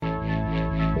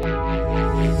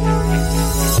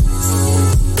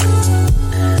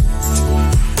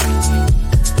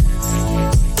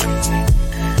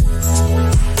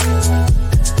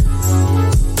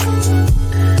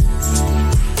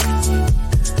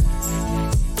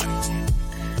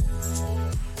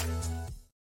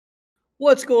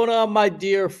What's going on, my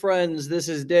dear friends? This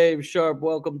is Dave Sharpe.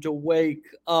 Welcome to Wake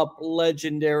Up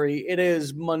Legendary. It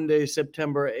is Monday,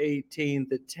 September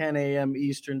 18th at 10 a.m.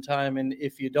 Eastern Time. And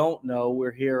if you don't know,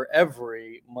 we're here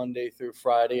every Monday through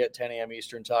Friday at 10 a.m.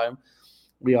 Eastern Time.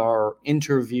 We are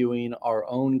interviewing our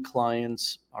own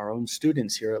clients, our own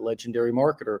students here at Legendary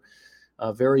Marketer.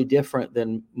 Very different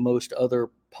than most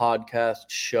other podcast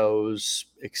shows,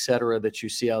 etc., that you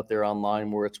see out there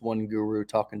online where it's one guru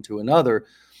talking to another.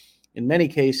 In many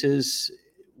cases,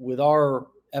 with our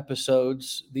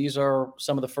episodes, these are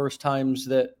some of the first times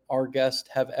that our guests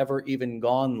have ever even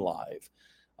gone live.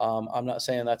 I'm not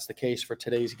saying that's the case for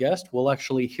today's guest. We'll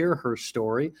actually hear her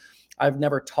story. I've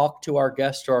never talked to our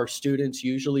guests or our students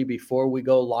usually before we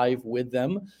go live with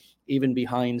them, even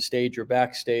behind stage or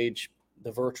backstage,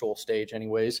 the virtual stage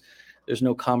anyways. There's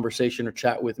no conversation or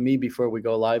chat with me before we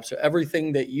go live. So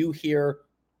everything that you hear,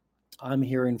 I'm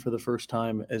hearing for the first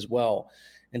time as well.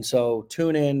 And so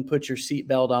tune in, put your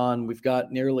seatbelt on. We've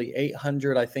got nearly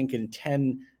 800, I think, in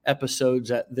 10 episodes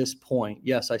at this point.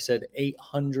 Yes, I said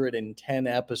 810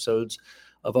 episodes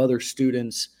of other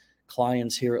students,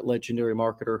 clients here at Legendary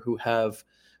Marketer who have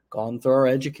gone through our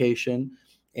education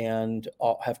and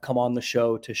have come on the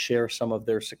show to share some of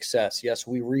their success. Yes,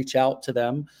 we reach out to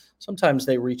them. Sometimes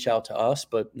they reach out to us,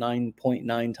 but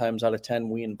 9.9 times out of 10,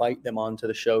 we invite them onto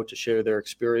the show to share their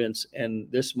experience. And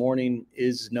this morning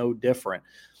is no different.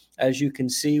 As you can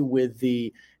see with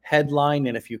the headline,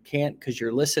 and if you can't because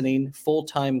you're listening,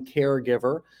 full-time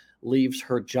caregiver leaves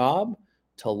her job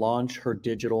to launch her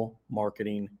digital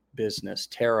marketing business.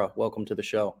 Tara, welcome to the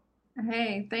show.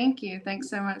 Hey, thank you. Thanks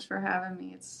so much for having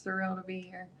me. It's surreal to be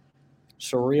here.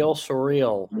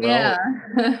 Surreal. Yeah.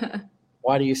 Well,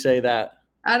 why do you say that?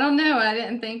 I don't know. I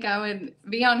didn't think I would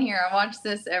be on here. I watch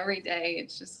this every day.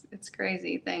 It's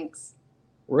crazy. Thanks.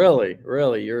 Really?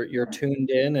 You're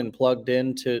tuned in and plugged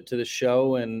in to the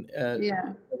show and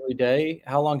Yeah. every day.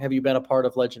 How long have you been a part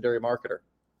of Legendary Marketer?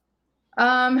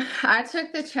 I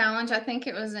took the challenge. I think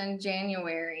it was in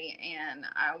January, and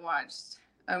I watched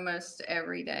almost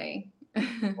every day.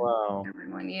 Wow.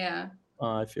 Everyone, yeah.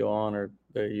 I feel honored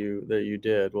that you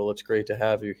did. Well, it's great to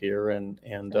have you here, and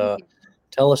Thank you.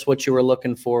 tell us what you were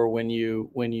looking for when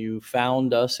you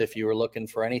found us. If you were looking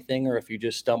for anything, or if you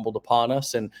just stumbled upon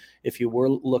us, and if you were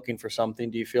looking for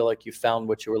something, do you feel like you found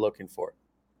what you were looking for?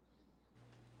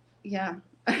 Yeah.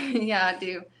 Yeah, I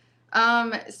do.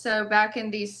 So back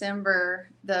in December,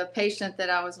 the patient that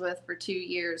I was with for 2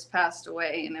 years passed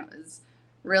away, and it was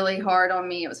really hard on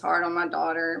me. It was hard on my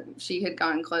daughter. She had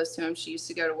gotten close to him. She used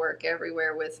to go to work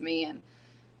everywhere with me. And,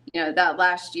 that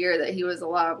last year that he was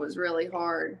alive was really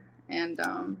hard. And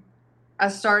I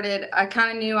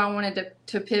kind of knew I wanted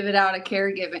to pivot out of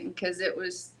caregiving because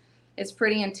it's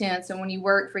pretty intense. And when you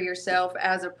work for yourself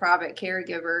as a private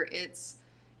caregiver, it's,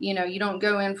 you don't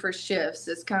go in for shifts.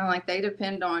 It's kind of like they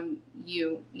depend on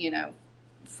you,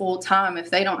 full time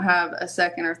if they don't have a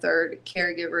second or third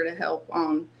caregiver to help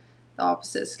on the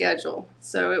opposite schedule.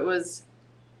 So it was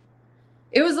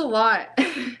a lot.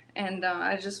 And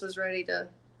I just was ready to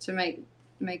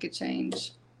make a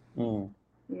change.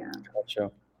 Yeah.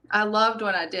 Gotcha. I loved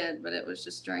what I did, but it was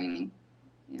just draining.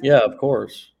 Yeah, of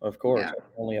course. Yeah. I can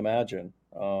only imagine.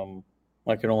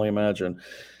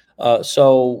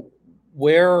 So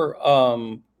where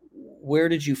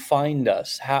did you find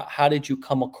us? How did you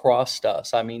come across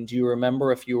us? I mean, do you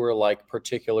remember if you were like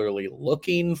particularly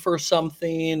looking for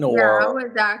something, or? Yeah, I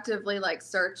was actively like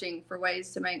searching for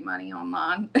ways to make money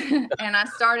online. And I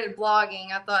started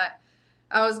blogging. I thought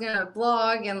I was going to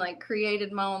blog and like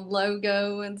created my own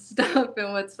logo and stuff.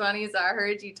 And what's funny is I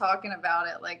heard you talking about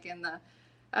it like in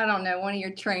I don't know, one of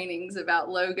your trainings about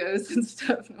logos and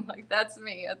stuff. And I'm like, that's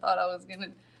me. I thought I was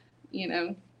going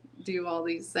to, do all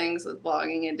these things with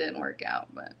blogging. It didn't work out.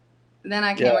 But then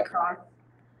I came across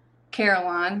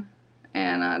Caroline,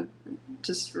 and I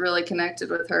just really connected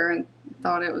with her and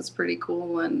thought it was pretty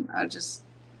cool. And I just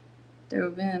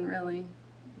dove in, really.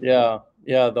 Yeah.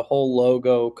 The whole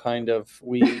logo kind of,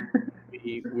 we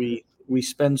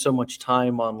spend so much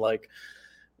time on, like,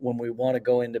 when we want to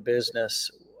go into business,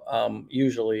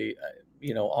 usually,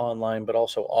 online, but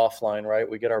also offline, right?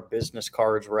 We get our business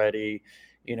cards ready,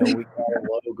 we got our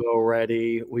logo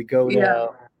ready. We go to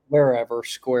wherever,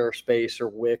 Squarespace or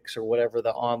Wix or whatever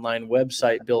the online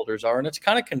website builders are. And it's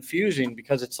kind of confusing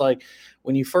because it's like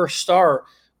when you first start,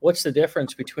 what's the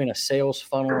difference between a sales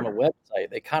funnel and a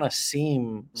website? They kind of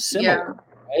seem similar,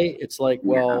 right? It's like,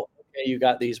 well, okay, you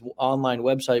got these online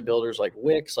website builders like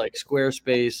Wix, like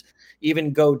Squarespace,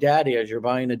 even GoDaddy. As you're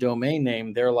buying a domain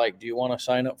name, they're like, do you want to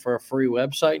sign up for a free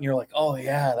website? And you're like, oh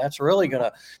yeah, that's really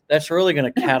gonna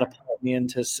catapult me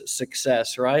into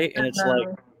success, right? And it's like,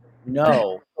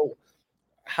 No. So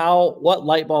what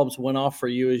light bulbs went off for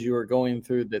you as you were going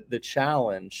through the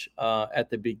challenge at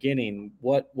the beginning?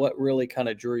 What really kind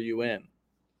of drew you in?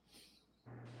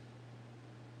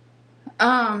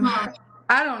 Um,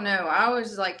 I don't know. I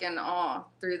was like in awe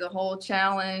through the whole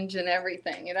challenge and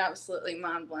everything. It absolutely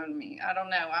mind blown me. I don't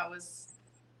know.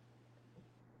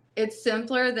 It's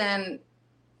simpler than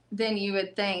you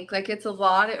would think. Like it's a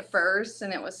lot at first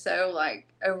and it was so like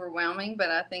overwhelming, but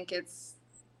I think it's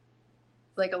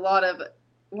like a lot of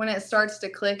when it starts to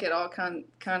click, it all kind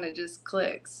of just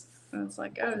clicks. And it's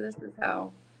like, oh, this is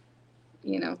how,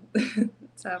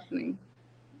 it's happening.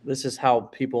 This is how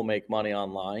people make money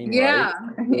online, right? Yeah.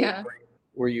 Yeah.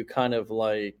 Were you kind of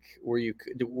like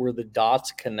were the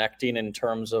dots connecting in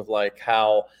terms of like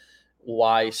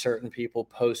why certain people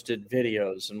posted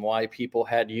videos and why people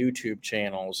had YouTube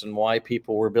channels and why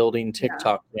people were building Yeah.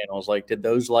 TikTok channels? Like, did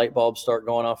those light bulbs start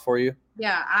going off for you?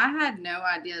 Yeah, I had no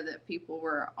idea that people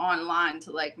were online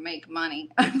to like make money.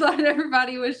 I thought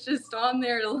everybody was just on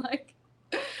there to like,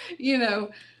 you know,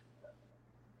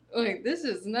 like this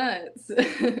is nuts.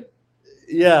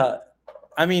 Yeah.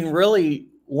 I mean, really,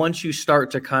 once you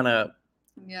start to kind of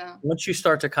Yeah.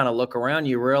 look around,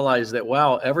 you realize that,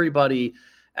 wow, everybody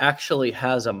actually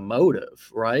has a motive,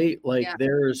 right? Like Yeah.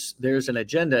 there's an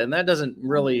agenda, and that doesn't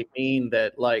really mean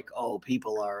that like, oh,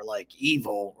 people are like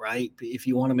evil, right? If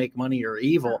you want to make money, you're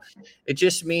evil. It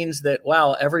just means that,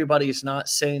 wow, everybody's not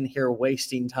sitting here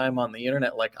wasting time on the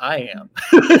internet like I am.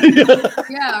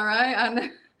 Yeah, right.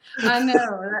 I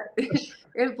know.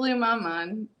 It blew my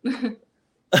mind.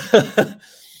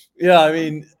 Yeah, I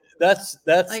mean, that's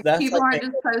Like I people aren't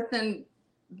think. just posting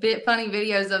funny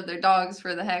videos of their dogs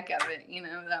for the heck of it.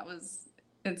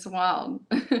 It's wild.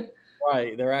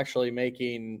 Right, they're actually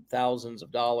making thousands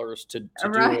of dollars to do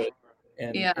Right. it,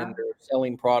 and Yeah. they're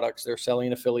selling products, they're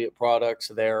selling affiliate products,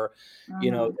 they're,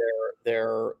 you know, Mhm.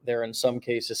 they're in some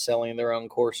cases selling their own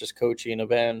courses, coaching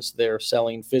events, they're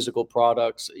selling physical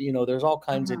products. You know, Mhm. there's all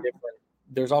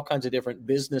kinds of different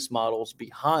business models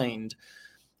behind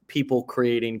people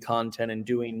creating content and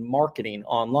doing marketing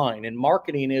online. And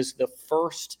marketing is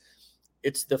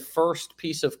it's the first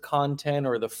piece of content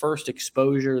or the first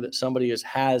exposure that somebody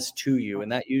has to you,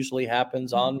 and that usually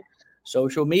happens on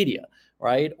social media,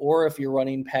 right? Or if you're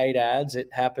running paid ads, it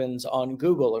happens on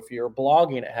Google. If you're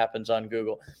blogging, it happens on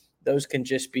Google. Those can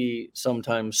just be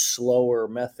sometimes slower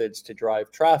methods to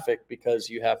drive traffic because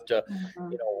you have to,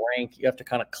 Mhm. rank. You have to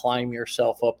kind of climb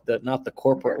yourself up the not the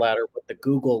corporate ladder, but the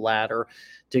Google ladder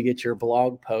to get your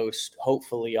blog post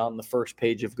hopefully on the first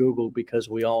page of Google, because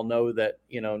we all know that,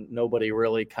 nobody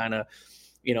really kind of,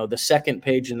 the second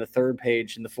page and the third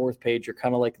page and the fourth page are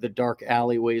kind of like the dark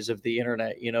alleyways of the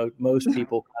internet. Most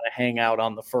people kind of hang out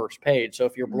on the first page. So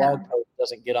if your blog Yeah. post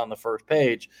doesn't get on the first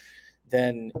page,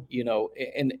 then,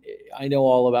 and I know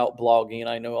all about blogging.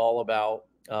 I know all about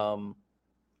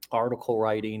article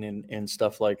writing and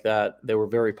stuff like that. They were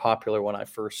very popular when I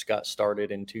first got started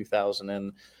in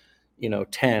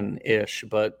 2010 ish,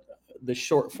 but the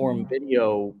short form Mhm.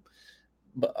 video,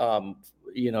 um,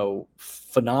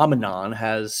 phenomenon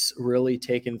has really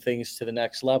taken things to the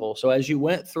next level. So as you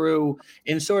went through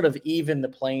and sort of even the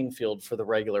playing field for the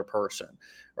regular person, Mhm.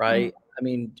 right? I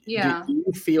mean, do Yeah. you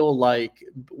feel like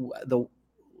the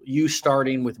you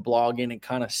starting with blogging and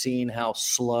kind of seeing how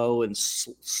slow and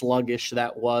sluggish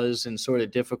that was and sort of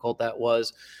difficult that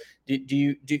was,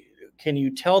 can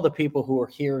you tell the people who are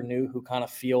here new who kind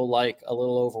of feel like a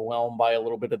little overwhelmed by a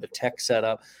little bit of the tech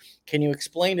setup, can you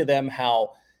explain to them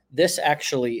how this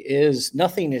actually is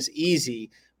nothing is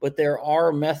easy, but there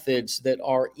are methods that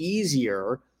are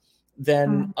easier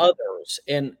than Mhm. others,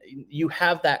 and you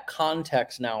have that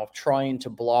context now of trying to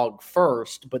blog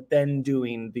first but then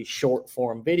doing the short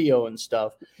form video and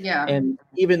stuff. Yeah. And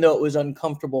even though it was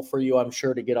uncomfortable for you, I'm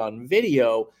sure, to get on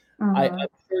video, I'm Mhm.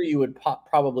 sure you would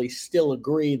probably still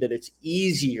agree that it's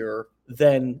easier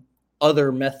than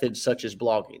other methods such as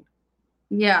blogging.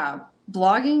 Yeah,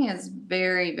 blogging is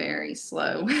very, very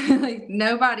slow. Like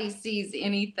nobody sees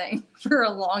anything for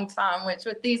a long time, which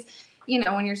with these,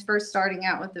 when you're first starting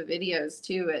out with the videos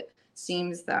too, it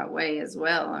seems that way as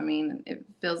well. I mean, it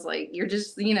feels like you're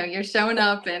just, you're showing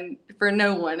up and for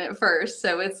no one at first.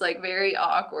 So it's like very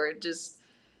awkward. Just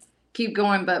keep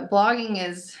going. But blogging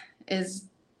is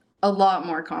a lot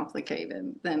more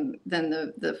complicated than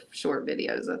the short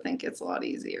videos. I think it's a lot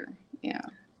easier. Yeah.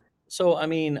 So I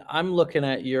mean, I'm looking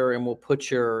at and we'll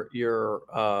put your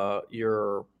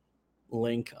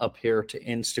link up here to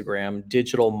Instagram,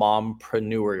 digital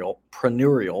preneurial.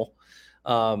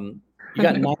 You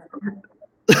got nine.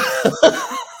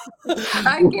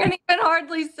 I can't even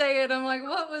hardly say it. I'm like,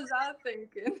 what was I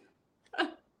thinking?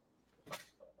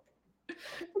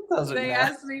 Doesn't They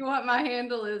matter. asked me what my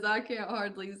handle is. I can't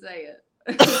hardly say it.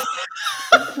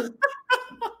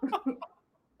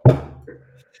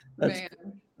 That's Man.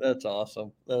 that's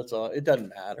awesome. That's all. It doesn't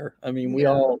matter. I mean,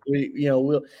 Yeah.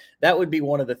 we'll that would be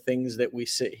one of the things that we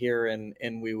sit here and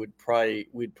we'd probably,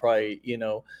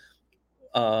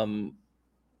 um,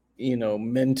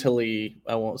 mentally,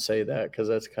 I won't say that because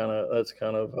that's kind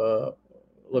of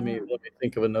let me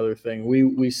think of another thing.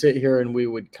 We sit here and we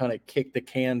would kind of kick the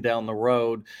can down the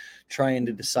road trying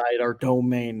to decide our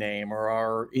domain name or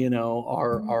our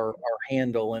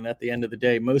handle, and at the end of the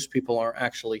day most people aren't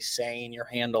actually saying your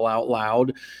handle out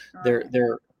loud. they're Right.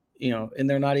 they're and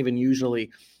they're not even usually,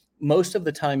 most of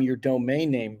the time your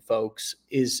domain name, folks,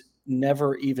 is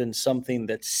never even something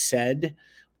that's said,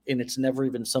 and it's never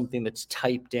even something that's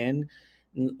typed in.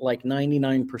 Like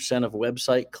 99% of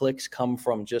website clicks come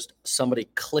from just somebody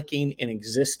clicking an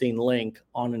existing link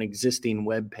on an existing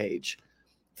web page.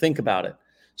 Think about it.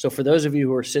 So for those of you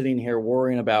who are sitting here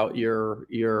worrying about what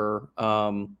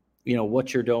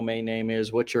your domain name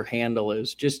is, what your handle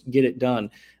is, just get it done.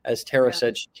 As Tara Yeah.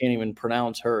 said, she can't even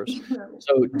pronounce hers.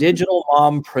 So digital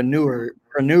mompreneur,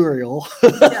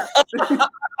 Yeah.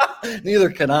 neither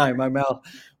can I. My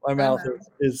I mouth know.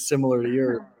 is similar to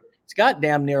yours. It's got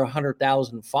damn near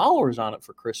 100,000 followers on it,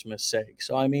 for Christmas sake.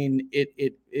 So I mean,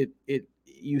 it.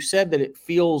 You said that it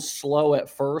feels slow at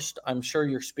first. I'm sure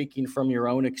you're speaking from your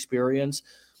own experience.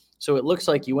 So it looks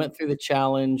like you went through the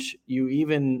challenge. You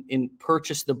even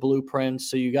purchased the blueprints,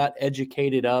 so you got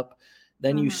educated up.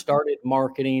 Then you Mhm. started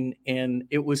marketing, and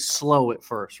it was slow at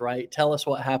first, right? Tell us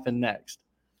what happened next.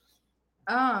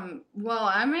 Well,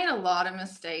 I made a lot of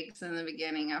mistakes in the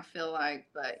beginning, I feel like,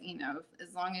 but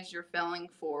as long as you're failing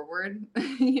forward,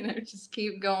 just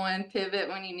keep going, pivot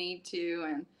when you need to,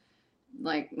 and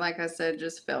like I said,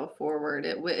 just fail forward.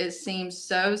 It seems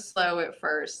so slow at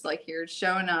first, like you're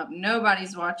showing up,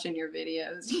 nobody's watching your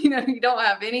videos, you don't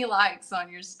have any likes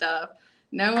on your stuff,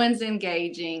 no one's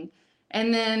engaging,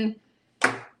 and then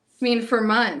I mean, for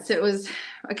months, it was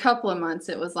a couple of months,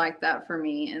 it was like that for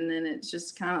me. And then it's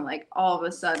just kind of like all of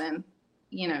a sudden,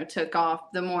 took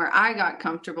off. The more I got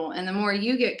comfortable and the more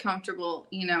you get comfortable,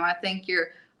 I think your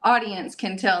audience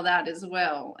can tell that as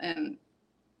well. And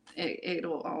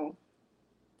it'll all,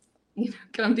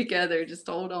 come together. Just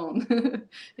hold on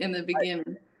in the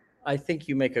beginning. I think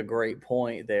you make a great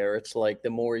point there. It's like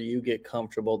the more you get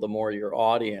comfortable, the more your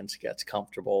audience gets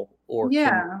comfortable. Or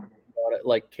Yeah.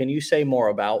 can you say more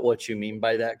about what you mean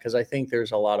by that? Because I think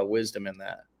there's a lot of wisdom in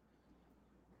that.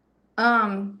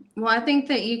 Well, I think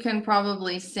that you can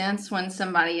probably sense when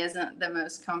somebody isn't the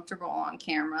most comfortable on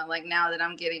camera. Like now that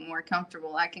I'm getting more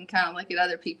comfortable, I can kind of look at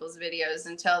other people's videos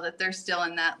and tell that they're still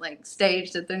in that like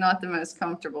stage that they're not the most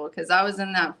comfortable, because I was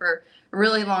in that for a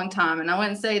really long time. And I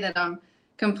wouldn't say that I'm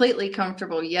completely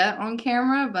comfortable yet on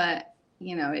camera, but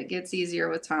it gets easier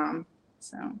with time.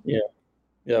 So, Yeah.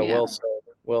 Yeah. yeah. Well said.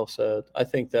 Well said. I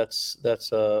think that's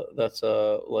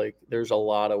like there's a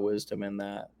lot of wisdom in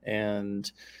that.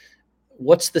 And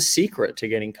what's the secret to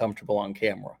getting comfortable on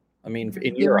camera? I mean,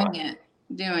 in your Doing eyes. it.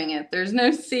 Doing it. There's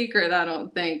no secret, I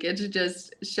don't think. It's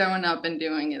just showing up and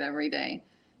doing it every day.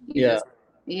 You Yeah. just,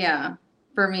 yeah,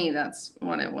 for me, that's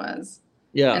what it was.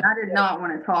 And Yeah. I did not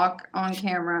want to talk on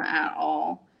camera at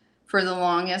all. For the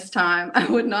longest time, I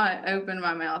would not open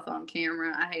my mouth on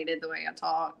camera. I hated the way I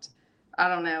talked. I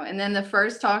don't know. And then the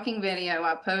first talking video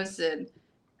I posted,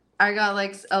 I got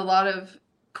like a lot of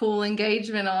cool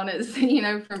engagement on it,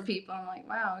 from people. I'm like,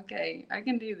 wow, okay, I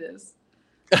can do this.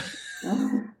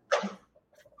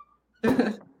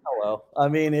 Oh, well, I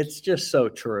mean, it's just so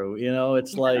true. Yeah.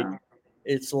 It's like,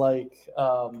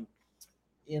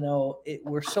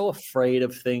 we're so afraid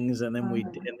of things, and then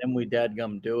Mhm. we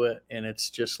dadgum do it, and it's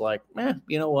just like,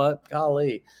 you know what,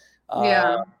 golly, uh,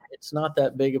 Yeah. it's not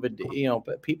that big of a,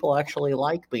 but people actually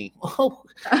like me. Oh,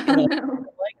 I you know, know.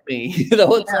 like me, it's Yeah.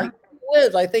 like,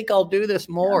 Liz, I think I'll do this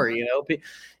Yeah. more.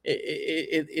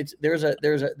 It's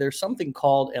there's something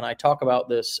called, and I have talked about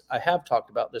this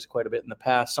quite a bit in the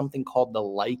past, something called the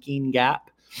liking gap,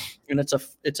 and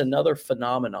it's another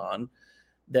phenomenon.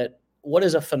 That What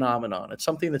is a phenomenon? It's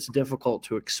something that's difficult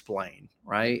to explain,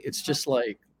 right? It's just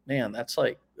like, man, that's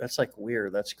like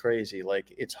weird, that's crazy,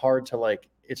 like it's hard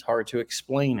to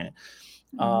explain it.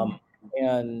 Mhm. um,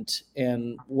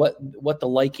 and what the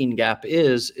liking gap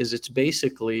is it's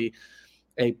basically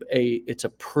it's a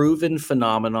proven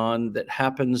phenomenon that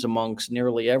happens amongst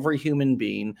nearly every human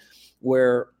being,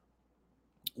 where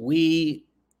we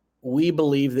we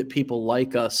believe that people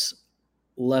like us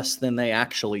less than they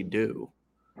actually do.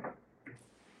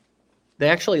 They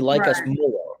actually like us Right.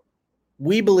 more.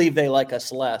 We believe they like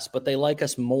us less, but they like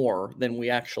us more than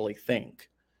we actually think.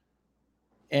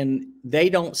 and they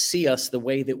don't see us the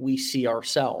way that we see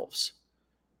ourselves,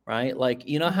 right? Like,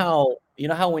 you know how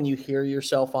when you hear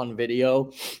yourself on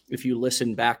video, if you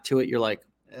listen back to it, you're like,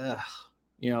 ugh,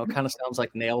 it kind of sounds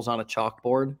like nails on a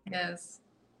chalkboard. Yes.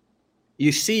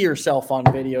 You see yourself on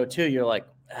video too. You're like,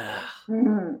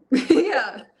 ugh.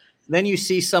 Yeah. Then you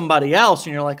see somebody else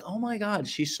and you're like, oh my God,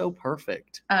 she's so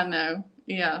perfect. I know.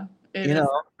 Yeah. It is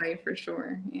that way for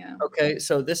sure. Yeah. Okay.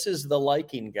 So this is the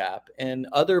liking gap. And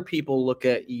other people look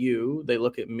at you, they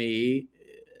look at me.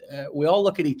 We all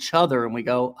look at each other and we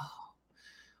go, oh,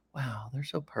 wow, they're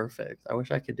so perfect. I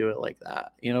wish I could do it like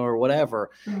that, or whatever.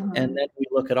 And then we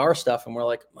look at our stuff and we're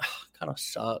like, oh, kind of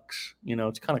sucks.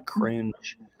 It's kind of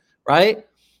cringe. Right.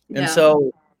 Yeah. And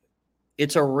so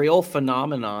it's a real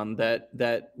phenomenon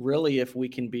that really, if we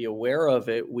can be aware of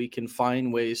it, we can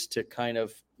find ways to kind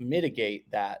of mitigate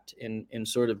that and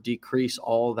sort of decrease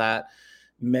all that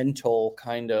mental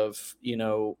kind of,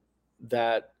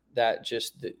 that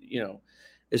just,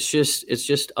 it's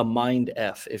just a mind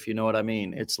F, if you know what I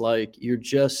mean. It's like you're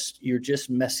just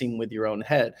messing with your own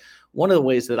head. One of the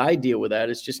ways that I deal with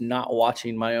that is just not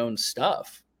watching my own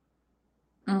stuff.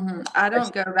 I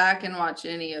don't go back and watch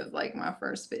any of like my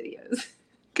first videos.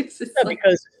 Because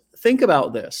think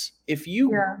about this. If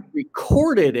you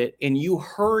recorded it and you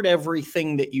heard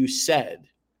everything that you said,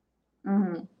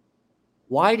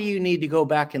 why do you need to go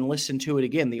back and listen to it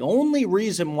again? The only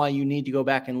reason why you need to go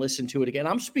back and listen to it again,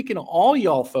 I'm speaking to all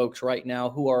y'all folks right now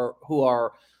who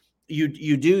are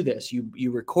you do this.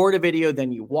 You record a video,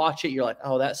 then you watch it. You're like,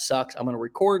 oh, that sucks. I'm going to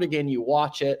record it again. You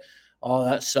watch it. Oh,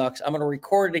 that sucks. I'm going to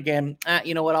record it again.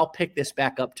 You know what? I'll pick this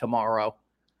back up tomorrow.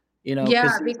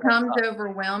 Yeah, it becomes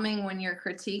overwhelming when you're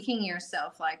critiquing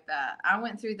yourself like that. I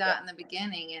went through that in the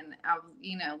beginning, and I,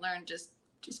 learned just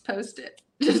post it,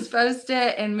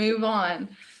 and move on,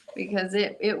 because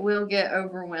it will get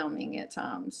overwhelming at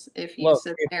times if you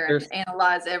sit there and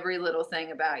analyze every little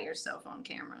thing about yourself on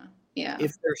camera. Yeah.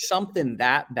 If there's something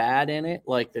that bad in it,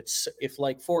 like that's, if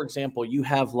like, for example, you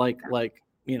have like,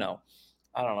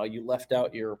 I don't know, you left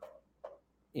out your,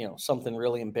 something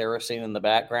really embarrassing in the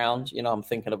background. I'm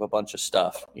thinking of a bunch of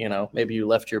stuff, maybe you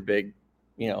left your big,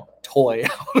 toy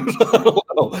out. I don't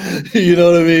know. You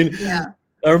know what I mean? Yeah.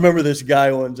 I remember this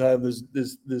guy one time, this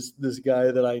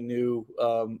guy that I knew,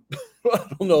 I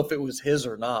don't know if it was his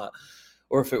or not,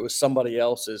 or if it was somebody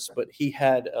else's, but he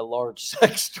had a large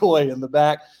sex toy in the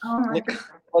back. Oh my God.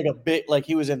 Like a bit, like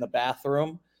he was in the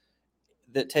bathroom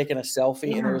taking a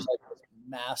selfie, and there was like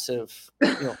massive,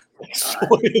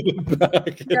 toy in the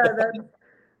back. Yeah,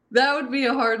 that would be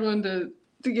a hard one to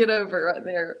get over right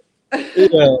there.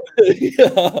 Yeah.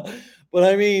 But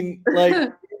I mean,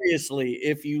 like, seriously,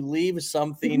 if you leave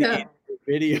something in the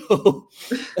video,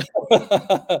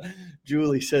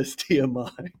 Julie says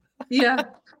TMI. Yeah.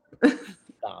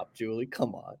 Stop, Julie.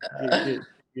 Come on.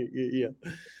 Yeah.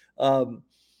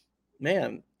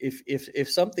 Man, if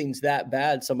something's that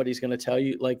bad, somebody's going to tell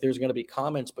you, like, there's going to be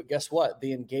comments, but guess what?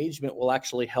 The engagement will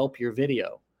actually help your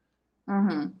video.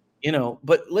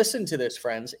 But listen to this,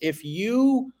 friends. If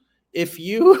you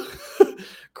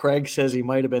Craig says he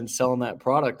might have been selling that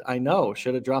product. I know.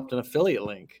 Should have dropped an affiliate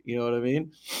link. You know what I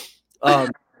mean?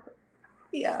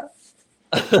 Yeah.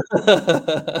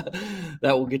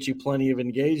 That will get you plenty of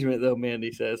engagement, though,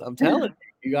 Mandy says. I'm telling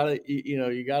you, you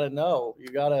gotta know.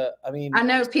 I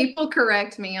know people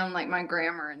correct me on like my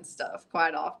grammar and stuff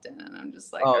quite often, and I'm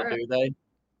just like, oh, do they?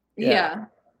 Yeah.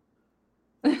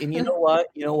 And you know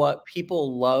what?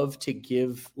 People love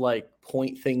to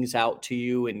point things out to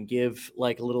you and give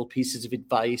like little pieces of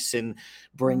advice and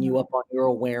bring you up on your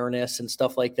awareness and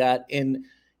stuff like that. And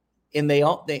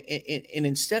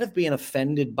instead of being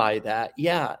offended by that,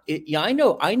 I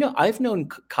know I've known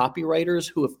copywriters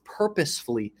who have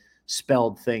purposefully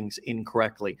spelled things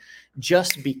incorrectly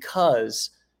just because,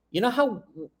 how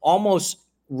almost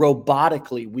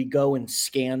robotically we go and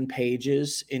scan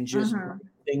pages and just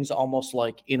things almost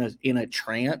like in a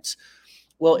trance.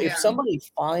 Well, if somebody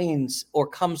finds or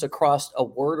comes across a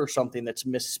word or something that's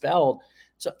misspelled,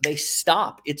 so they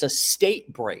stop. It's a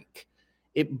state break.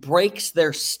 It breaks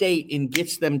their state and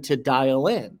gets them to dial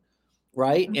in,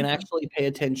 right? And actually pay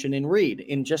attention and read.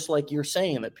 And just like you're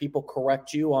saying that people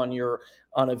correct you on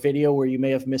a video where you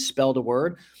may have misspelled a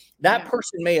word, that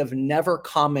person may have never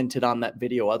commented on that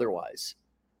video otherwise.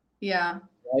 Yeah.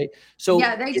 Right. So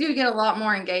they do get a lot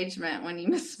more engagement when you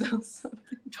misspell something.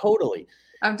 Totally.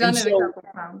 I've done it a couple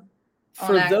times.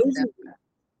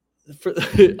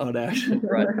 On accident,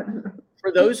 right?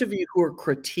 For those of you who are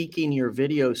critiquing your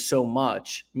videos so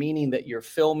much, meaning that you're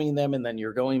filming them and then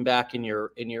you're going back and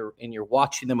you're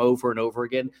watching them over and over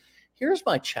again, here's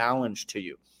my challenge to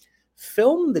you.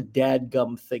 film the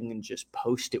dadgum thing and just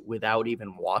post it without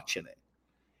even watching it.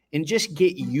 And just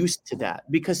get used to that,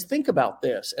 because think about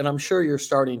this, and I'm sure you're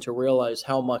starting to realize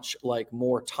how much like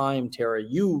more time, Tara,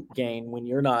 you gain when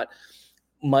you're not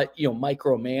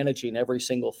micromanaging every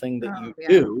single thing that Oh, you yeah.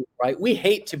 do, right? We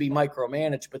hate to be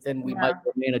micromanaged, but then we Yeah.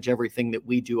 micromanage everything that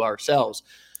we do ourselves.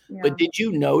 Yeah. But did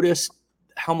you notice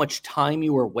how much time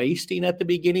you were wasting at the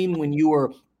beginning when you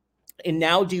were, and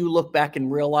now do you look back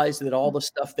and realize that all the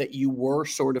stuff that you were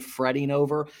sort of fretting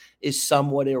over is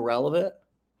somewhat irrelevant?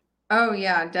 Oh,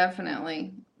 yeah,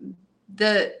 definitely.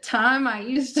 The time I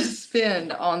used to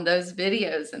spend on those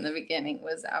videos in the beginning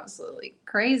was absolutely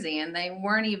crazy, and they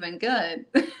weren't even good.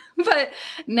 But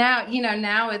now,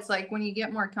 now it's like when you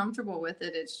get more comfortable with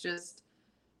it, it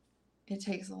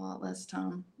takes a lot less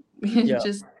time. Yeah.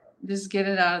 Just get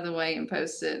it out of the way and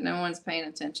post it. No one's paying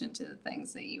attention to the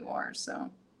things that you are. So,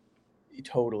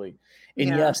 Totally. And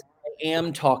yeah. yes, I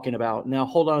am talking about now.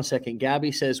 Hold on a second.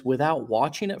 Gabby says, without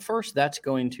watching it first, that's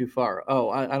going too far. Oh,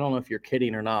 I don't know if you're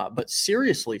kidding or not, but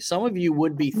seriously, some of you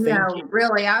would be thinking, No,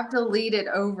 really, I've deleted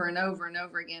over and over and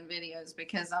over again videos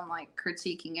because I'm like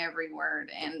critiquing every word.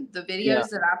 And the yeah, videos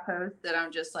that I post that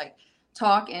I'm just like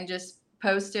talk and just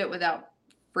post it without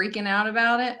freaking out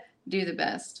about it, do the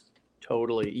best.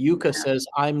 totally. Yuka Yeah. says,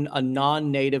 I'm a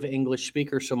non-native English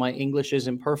speaker, so my English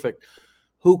isn't perfect.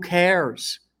 Who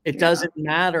cares? It Yeah. doesn't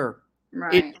matter.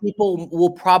 Right. People will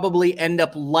probably end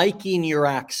up liking your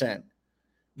accent.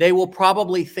 They will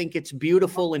probably think it's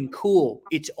beautiful and cool.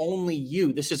 It's only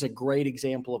you. This is a great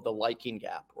example of the liking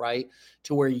gap, right?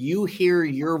 To where you hear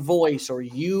your voice or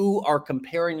you are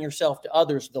comparing yourself to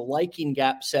others, the liking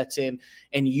gap sets in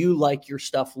and you like your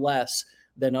stuff less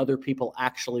than other people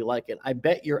actually like it. I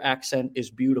bet your accent is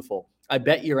beautiful. I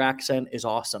bet your accent is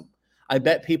awesome. I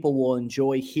bet people will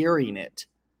enjoy hearing it,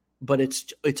 but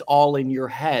it's all in your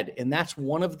head. And that's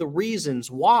one of the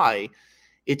reasons why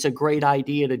it's a great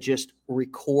idea to just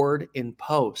record and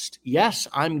post. Yes,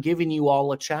 I'm giving you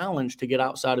all a challenge to get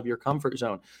outside of your comfort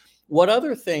zone. What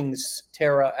other things,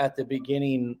 Tara, at the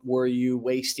beginning were you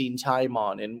wasting time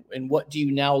on? And what do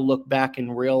you now look back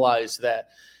and realize that,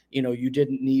 you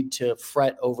didn't need to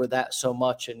fret over that so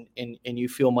much and you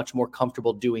feel much more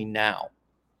comfortable doing now?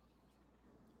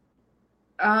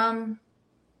 Um,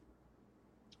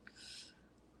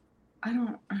 I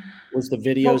don't, Was the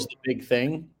videos well, the big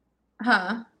thing?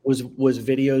 huh? Was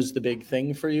videos the big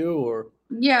thing for you, or?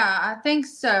 Yeah, I think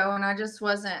so. And I just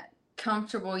wasn't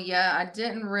comfortable yet. I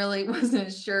didn't really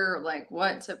wasn't sure like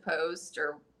what to post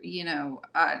or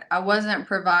I wasn't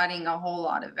providing a whole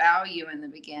lot of value in the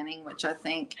beginning, which I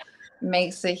think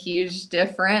makes a huge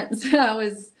difference.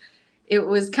 It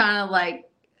was kind of like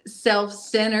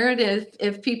self-centered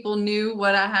if people knew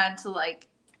what I had to like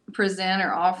present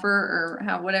or offer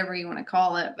or whatever you want to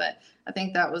call it. But I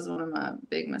think that was one of my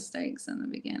big mistakes in the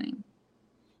beginning.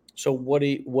 So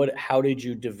how did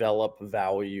you develop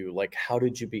value? Like how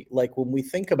did you be like when we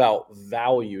think about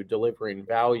value, delivering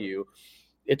value,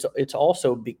 it's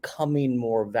also becoming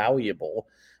more valuable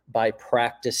by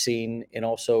practicing and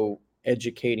also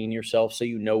educating yourself so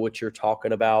you know what you're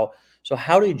talking about. So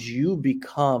how did you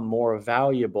become more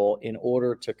valuable in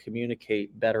order to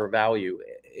communicate better value?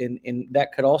 And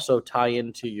that could also tie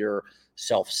into your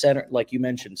self-centered, like you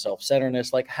mentioned,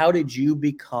 self-centeredness. Like how did you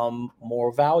become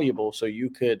more valuable so you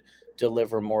could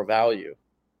deliver more value?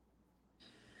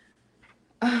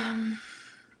 Um,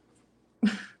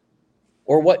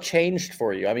 Or what changed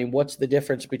for you? I mean, what's the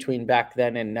difference between back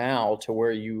then and now to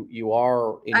where you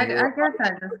are in I your guess I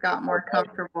eyes just got more more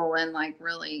valuable? comfortable and like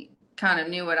really kind of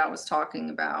knew what I was talking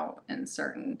about in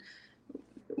certain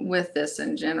with this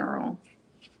in general.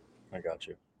 I got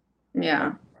you. I,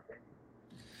 Yeah.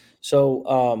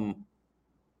 so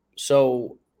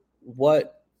so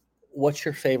what's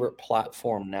your favorite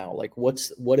platform now? Like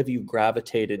what have you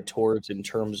gravitated towards in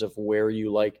terms of where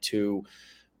you like to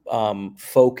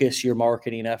focus your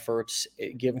marketing efforts?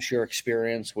 Give us your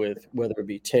experience with whether it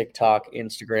be TikTok,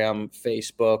 Instagram,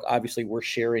 Facebook. Obviously, we're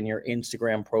sharing your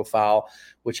Instagram profile,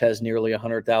 which has nearly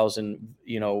 100,000,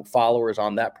 followers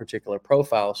on that particular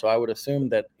profile. So I would assume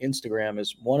that Instagram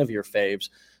is one of your faves.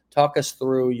 Talk us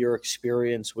through your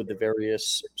experience with the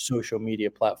various social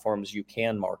media platforms you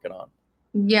can market on.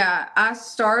 Yeah, I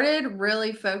started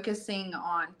really focusing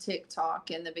on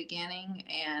TikTok in the beginning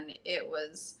and it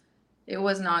was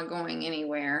not going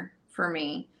anywhere for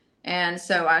me. And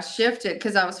so I shifted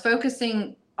because I was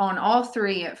focusing on all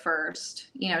three at first,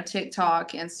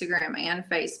 TikTok, Instagram, and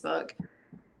Facebook.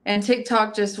 And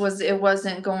TikTok it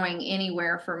wasn't going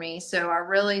anywhere for me. So I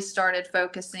really started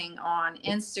focusing on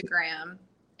Instagram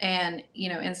and,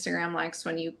 Instagram likes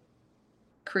when you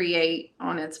create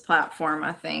on its platform,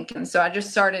 I think. And so I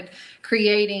just started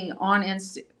creating on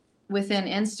within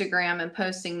Instagram and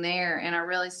posting there, and I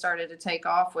really started to take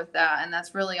off with that, and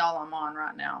that's really all I'm on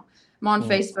right now. I'm on Mm,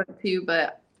 Facebook too,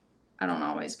 but I don't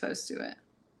always post to it.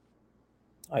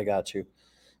 I got you.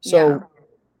 Yeah. So,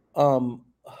 um,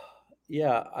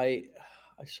 yeah, I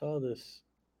saw this.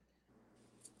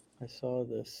 I saw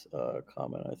this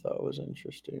comment. I thought was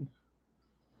interesting.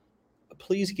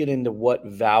 Please get into what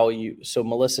value. So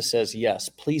Melissa says yes.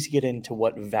 Please get into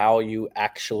what value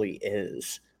actually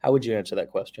is. How would you answer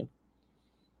that question?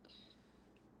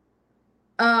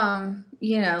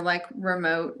 Like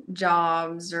remote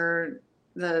jobs or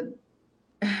the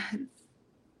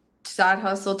side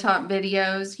hustle type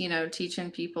videos,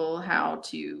 teaching people how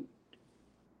to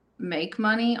make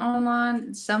money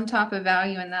online, some type of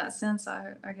value in that sense.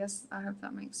 I guess I hope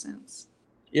that makes sense.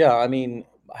 Yeah, I mean,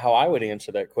 how I would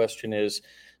answer that question is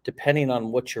depending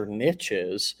on what your niche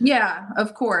is. Yeah,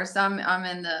 of course. I'm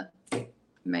in the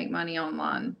make money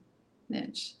online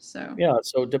niche. So Yeah,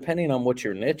 so depending on what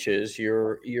your niche is,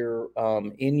 you're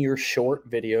in your short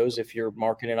videos, if you're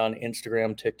marketing on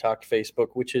Instagram, TikTok, Facebook,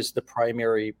 which is the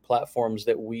primary platforms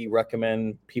that we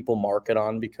recommend people market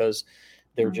on because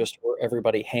they're just where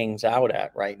everybody hangs out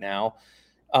at right now.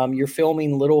 You're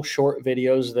filming little short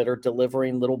videos that are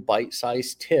delivering little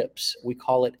bite-sized tips. We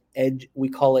call it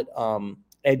edutainment,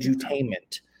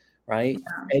 right?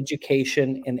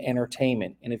 Education and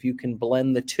entertainment. And if you can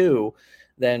blend the two,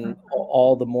 then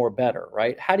all the more better,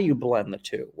 right? How do you blend the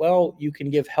two? Well, you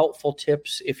can give helpful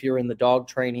tips if you're in the dog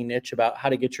training niche about how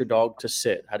to get your dog to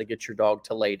sit, how to get your dog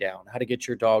to lay down, how to get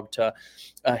your dog to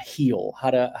heel,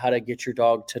 how to get your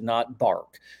dog to not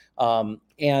bark.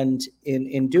 And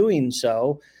in doing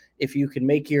so, if you can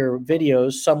make your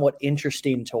videos somewhat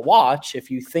interesting to watch, if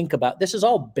you think about this is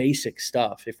all basic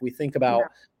stuff. If we think about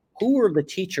who were the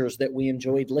teachers that we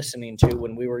enjoyed listening to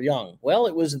when we were young, well,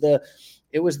 it was the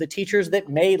teachers that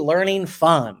made learning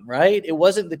fun, right? It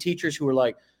wasn't the teachers who were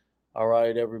like, all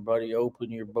right, everybody, open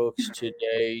your books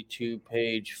today to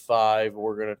page 5.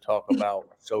 We're going to talk about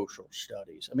social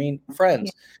studies. I mean, yeah,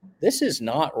 friends, this is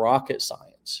not rocket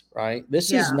science, right?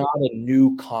 This is yeah, not a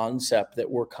new concept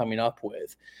that we're coming up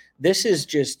with. This is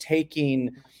just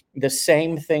taking the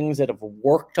same things that have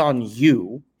worked on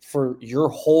you for your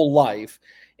whole life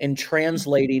and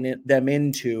translating them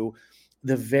into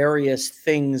the various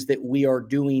things that we are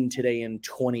doing today in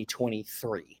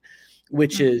 2023,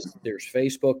 which is there's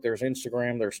Facebook, there's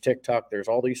Instagram, there's TikTok, there's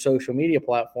all these social media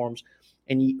platforms.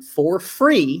 And for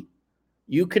free,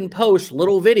 you can post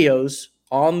little videos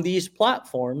on these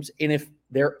platforms. And if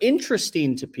they're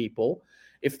interesting to people,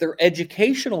 if they're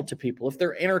educational to people, if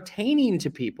they're entertaining to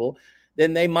people,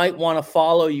 then they might want to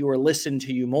follow you or listen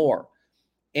to you more.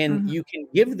 And you can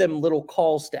give them little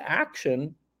calls to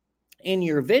action in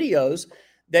your videos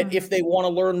that if they want to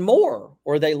learn more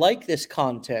or they like this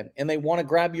content and they want to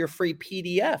grab your free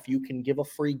PDF, you can give a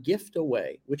free gift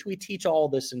away, which we teach all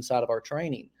this inside of our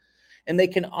training. And they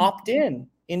can opt in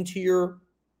into your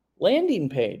landing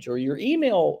page or your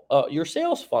email, your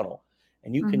sales funnel,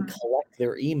 and you can collect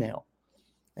their email.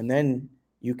 And then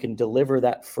you can deliver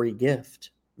that free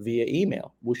gift via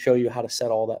email. We'll show you how to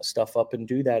set all that stuff up and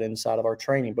do that inside of our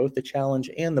training, both the challenge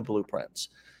and the blueprints.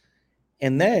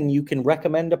 And then you can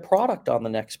recommend a product on the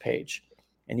next page,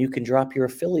 and you can drop your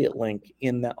affiliate link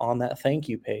on that thank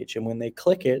you page. And when they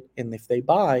click it, and if they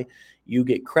buy, you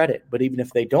get credit. But even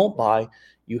if they don't buy,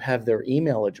 you have their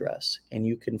email address and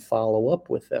you can follow up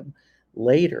with them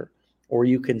later, or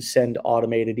you can send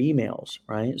automated emails,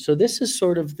 right? So this is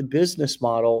sort of the business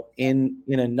model in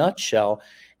a nutshell.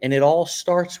 And it all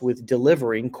starts with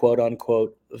delivering quote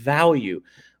unquote value.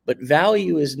 But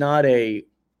value is not a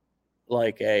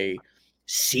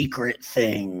secret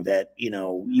thing that you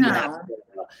have no, to.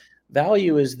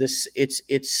 Value is this,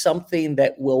 it's something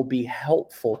that will be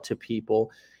helpful to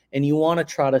people, and you want to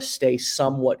try to stay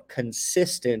somewhat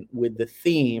consistent with the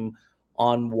theme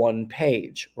on one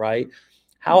page, right?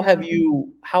 What have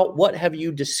you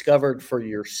discovered for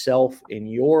yourself in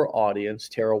your audience,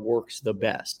 Tara, works the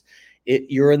best?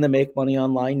 You're in the make money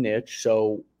online niche,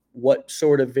 so what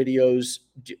sort of videos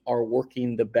are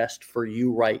working the best for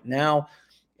you right now?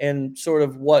 And sort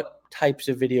of what types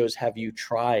of videos have you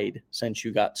tried since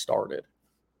you got started?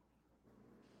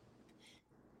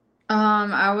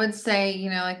 I would say,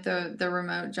 like the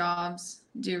remote jobs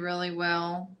do really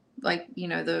well. Like,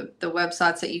 the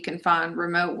websites that you can find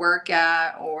remote work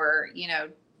at, or,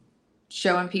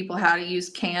 showing people how to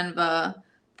use Canva,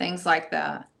 things like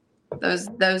that. Those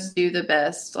do the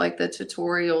best, like the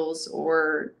tutorials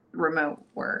or remote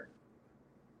work.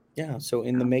 Yeah. So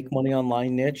in the make money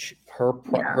online niche,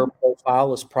 Yeah. her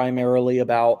profile is primarily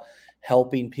about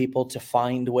helping people to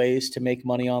find ways to make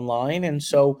money online, and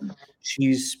so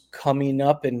she's coming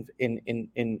up and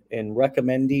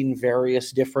recommending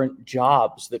various different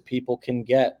jobs that people can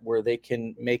get where they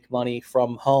can make money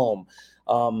from home,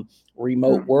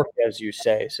 remote Mhm. work, as you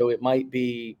say. So it might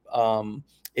be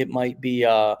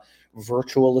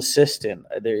virtual assistant.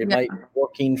 It Yeah. might be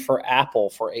working for Apple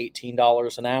for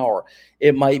 $18 an hour.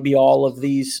 It might be all of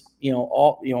these,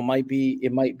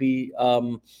 it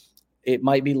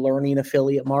might be learning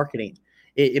affiliate marketing.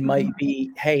 It might Mhm.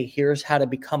 be, hey, here's how to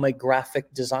become a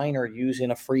graphic designer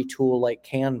using a free tool like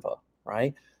Canva,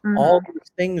 right? All Mhm.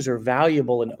 these things are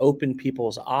valuable and open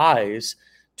people's eyes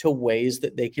to ways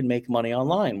that they can make money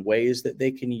online, ways that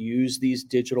they can use these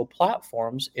digital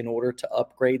platforms in order to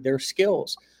upgrade their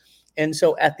skills. And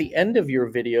so at the end of your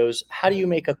videos, how do you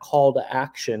make a call to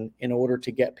action in order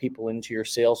to get people into your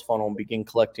sales funnel and begin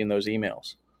collecting those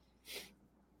emails?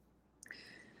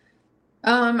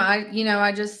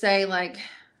 I just say like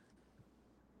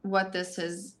what this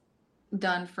has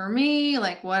done for me,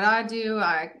 like what I do.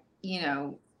 You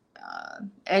know,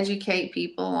 Educate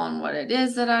people on what it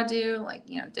is that I do, like,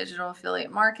 digital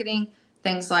affiliate marketing,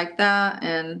 things like that.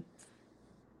 And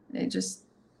it just,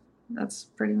 that's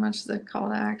pretty much the call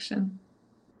to action.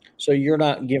 So you're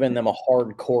not giving them a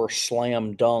hardcore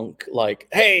slam dunk like,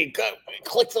 "Hey,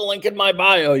 click the link in my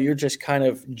bio." You're just kind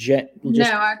of No,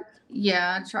 just I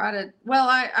try to, well,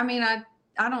 I mean, I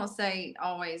don't say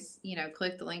always,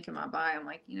 click the link in my bio. I'm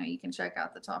like, you can check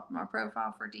out the top of my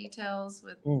profile for details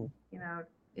with, mm, you know,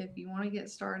 if you want to get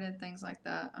started, things like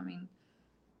that. I mean,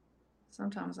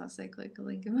 sometimes I say click the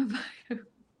link in my bio.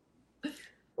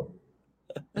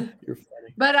 you're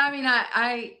funny. But I mean,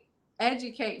 I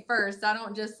educate first. I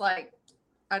don't just like,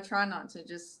 I try not to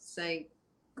just say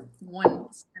one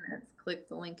sentence, click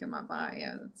the link in my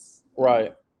bio.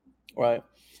 Right, right.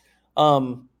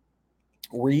 Um,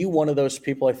 were you one of those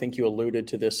people, I think you alluded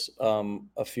to this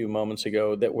a few moments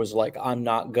ago, that was like, I'm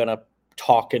not gonna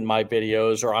talk in my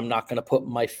videos, or I'm not gonna put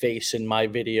my face in my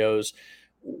videos?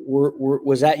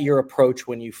 Was that your approach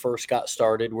when you first got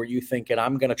started? Were you thinking,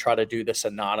 I'm gonna try to do this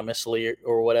anonymously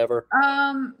or whatever?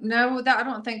 No, I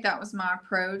don't think that was my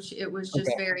approach. It was Okay.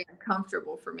 just very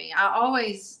uncomfortable for me. I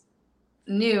always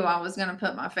knew I was going to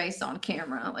put my face on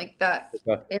camera like that.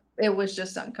 Okay. It was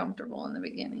just uncomfortable in the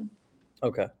beginning.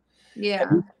 Okay. Yeah.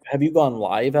 Have you gone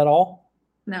live at all?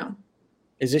 No.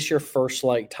 Is this your first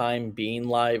like time being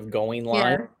live, going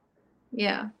live?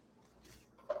 Yeah.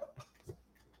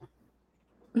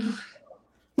 Yeah.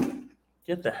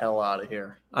 Get the hell out of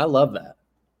here. I love that.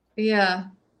 Yeah.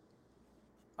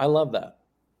 I love that.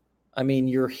 I mean,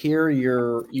 you're here,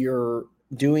 you're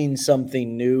doing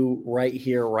something new right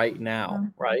here, right now,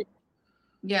 Mhm. right?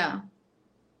 Yeah.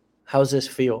 How's this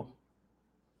feel?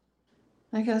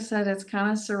 Like I said, it's kind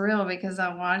of surreal because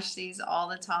I watch these all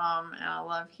the time and I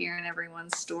love hearing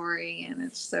everyone's story. And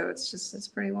it's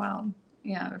pretty wild.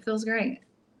 Yeah. It feels great.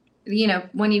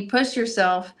 When you push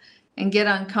yourself and get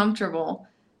uncomfortable,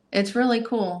 it's really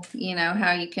cool,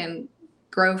 how you can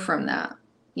grow from that.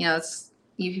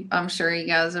 I'm sure you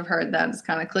guys have heard that. It's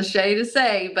kind of cliche to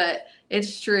say, but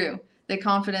it's true. The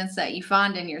confidence that you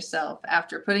find in yourself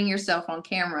after putting yourself on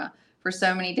camera for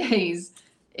so many days,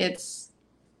 it's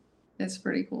it's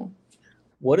pretty cool.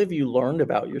 What have you learned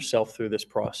about yourself through this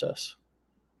process?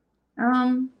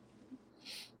 Um,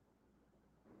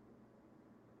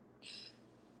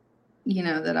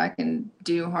 that I can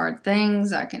do hard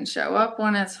things. I can show up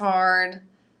when it's hard.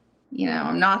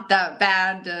 I'm not that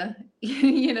bad to,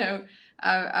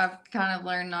 I've kind of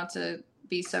learned not to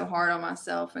be so hard on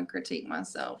myself and critique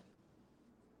myself.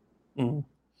 Mhm.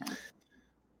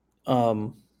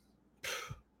 Um,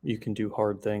 you can do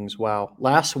hard things. Wow.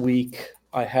 Last week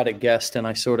I had a guest and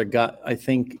I sort of got, I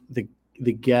think the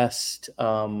guest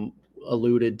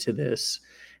alluded to this,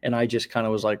 and I just kind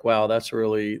of was like, wow, that's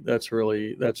really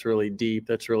deep.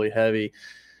 That's really heavy.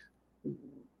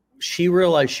 She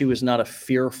realized she was not a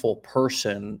fearful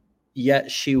person,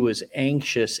 yet she was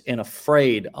anxious and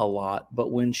afraid a lot.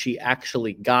 But when she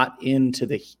actually got into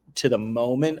the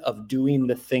moment of doing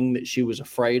the thing that she was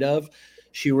afraid of,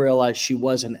 she realized she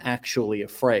wasn't actually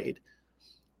afraid.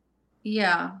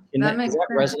 Yeah, And that does makes that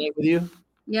sense. resonate with you?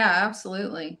 Yeah,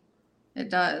 absolutely. It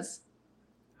does.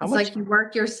 How It's much like you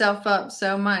work yourself up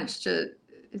so much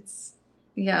it's,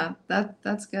 yeah,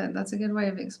 that's good. That's a good way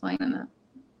of explaining it.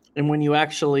 And when you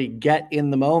actually get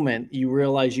in the moment, you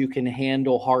realize you can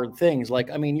handle hard things. Like,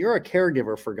 I mean, you're a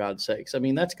caregiver, for God's sakes. I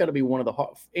mean, that's got to be one of the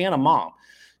and a mom,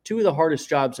 two of the hardest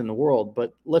jobs in the world.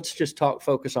 But let's just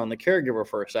focus on the caregiver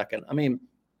for a second. I mean,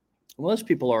 Most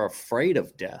people are afraid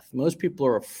of death. Most people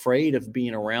are afraid of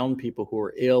being around people who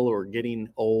are ill or getting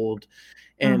old.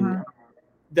 And Mhm.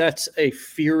 that's a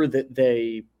fear that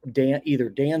they either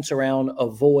dance around,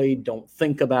 avoid, don't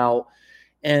think about.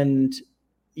 And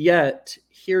yet,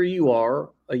 here you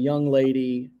are, a young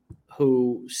lady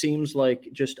who seems like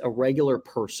just a regular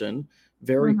person,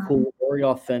 very Mhm. cool, very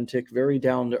authentic, very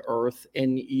down to earth.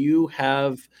 And you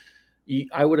have,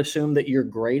 I would assume that you're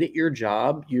great at your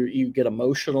job. You get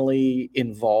emotionally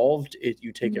involved.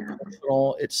 You take it Yeah.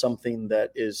 personal. It's something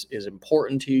that is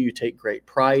important to you. You take great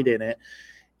pride in it,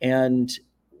 and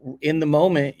in the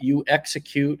moment you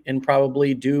execute and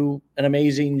probably do an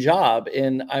amazing job.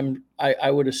 And I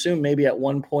would assume maybe at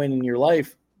one point in your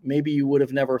life, maybe you would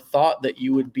have never thought that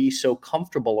you would be so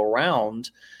comfortable around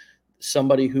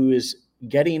somebody who is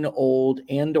getting old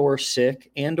and or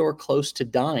sick and or close to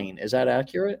dying. Is that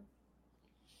accurate?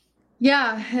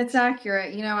 Yeah, it's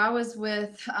accurate. I was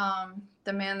with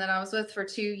the man that I was with for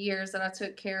 2 years that I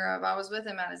took care of. I was with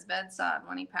him at his bedside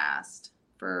when he passed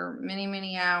for many,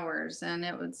 many hours, and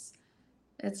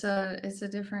it's a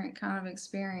different kind of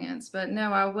experience. But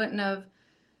no, I wouldn't have.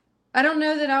 I don't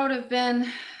know that I would have been.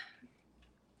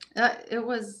 It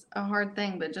was a hard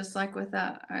thing, but just like with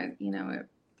that,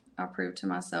 I proved to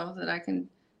myself that I can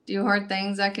do hard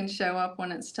things. I can show up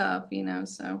when it's tough.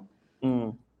 So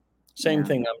Mm. Same yeah,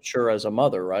 thing, I'm sure, as a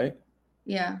mother, right?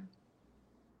 yeah,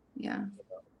 yeah.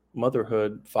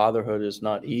 Motherhood, fatherhood is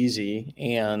not easy.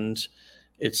 And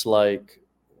it's like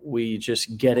we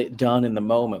just get it done in the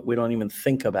moment. We don't even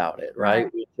think about it, right?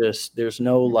 Right. There's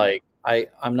no like,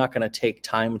 I'm not going to take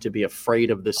time to be afraid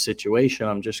of this situation.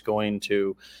 I'm just going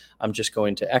to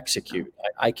execute.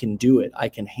 I can do it. I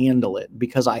can handle it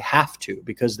because I have to,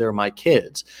 because they're my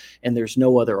kids and there's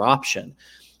no other option.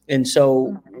 And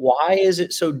so why is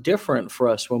it so different for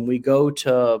us when we go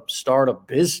to start a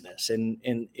business, and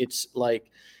it's like,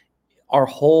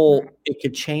 it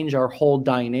could change our whole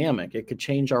dynamic. It could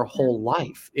change our whole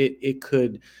life. It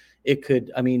could,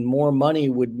 I mean, more money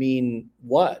would mean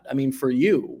what? I mean, for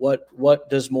you, what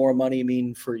does more money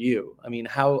mean for you? I mean,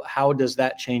 how does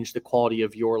that change the quality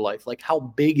of your life? Like, how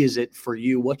big is it for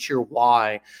you? What's your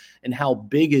why? And how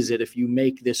big is it if you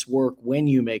make this work? When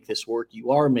you make this work,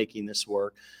 you are making this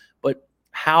work. But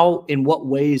how, in what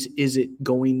ways is it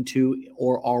going to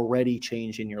or already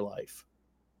change in your life?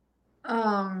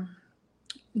 Um,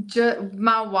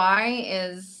 my why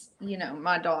is,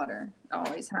 my daughter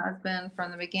always has been from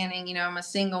the beginning. I'm a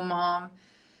single mom,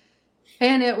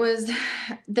 and it was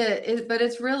but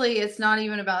it's not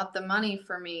even about the money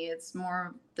for me. It's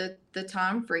more the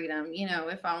time freedom.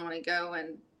 If I want to go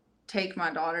and take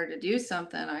my daughter to do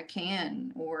something, I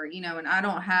can, or, and I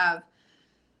don't have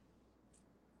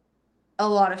a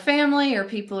lot of family or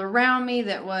people around me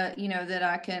that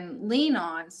I can lean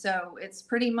on. So it's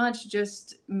pretty much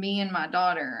just me and my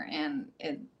daughter, and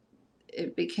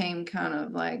it became kind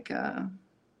of like I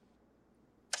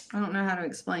don't know how to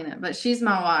explain it, but she's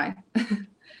my why.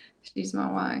 She's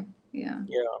my why. Yeah.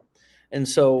 Yeah. And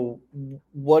so,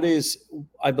 what is,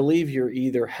 I believe you're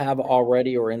either have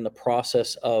already or in the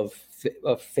process of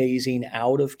phasing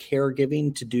out of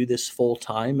caregiving to do this full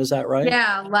time. Is that right?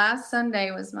 Yeah, last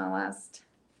Sunday was my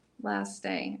last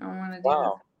day. I want to do this.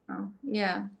 Wow. Oh,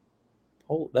 yeah.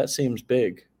 Oh, that seems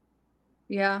big.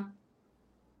 Yeah.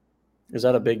 Is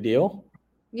that a big deal?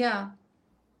 Yeah.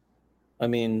 I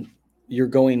mean, you're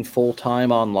going full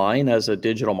time online as a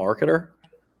digital marketer?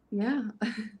 Yeah.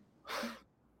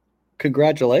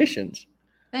 Congratulations.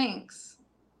 Thanks.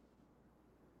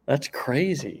 That's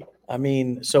crazy. I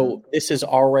mean, Mhm. so this is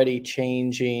already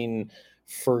changing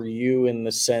for you in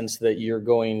the sense that you're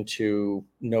going to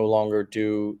no longer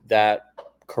do that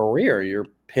career. You're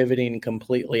pivoting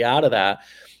completely out of that.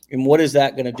 And what is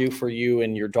that going to do for you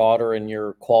and your daughter and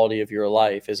your quality of your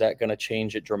life? Is that going to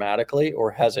change it dramatically,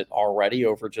 or has it already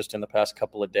over just in the past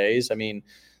couple of days? I mean,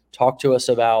 talk to us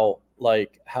about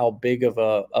like how big of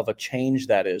a change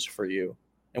that is for you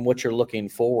and what you're looking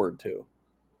forward to.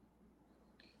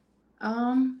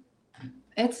 Um,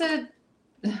 it's a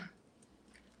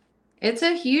It's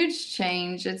a huge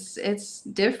change. It's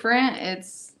different.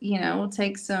 It'll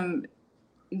take some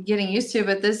getting used to,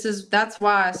 but that's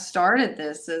why I started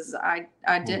this. Is I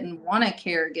didn't want to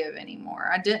caregive anymore.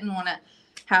 I didn't want to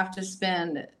have to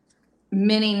spend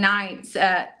many nights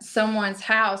at someone's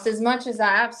house, as much as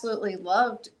I absolutely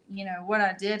loved, what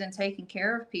I did and taking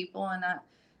care of people, and I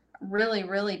really,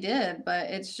 really did. But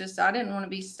it's just I didn't want to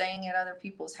be staying at other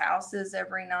people's houses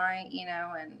every night,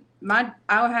 and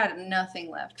I had nothing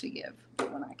left to give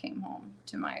when I came home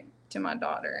to my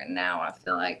daughter, and now I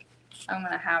feel like I'm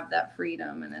gonna have that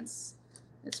freedom, and it's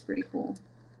pretty cool.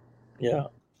 Yeah.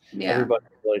 Yeah.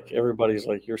 Everybody's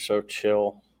like, you're so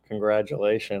chill.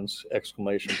 Congratulations!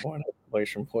 Exclamation point!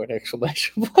 Exclamation point!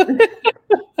 Exclamation point!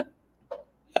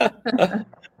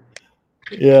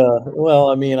 Yeah. Well,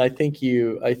 I mean, I think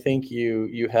you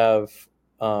have,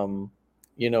 um,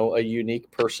 a unique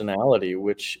personality,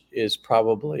 which is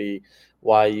probably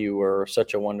why you were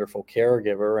such a wonderful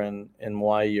caregiver, and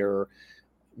why you're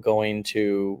going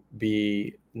to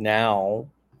be now,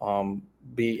 um,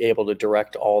 be able to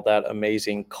direct all that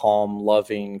amazing, calm,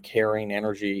 loving, caring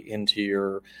energy into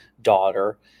your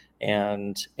daughter,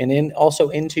 and in also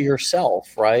into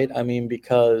yourself, right? I mean,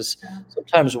 because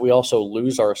sometimes we also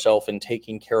lose ourselves in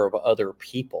taking care of other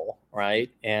people, right?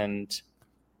 And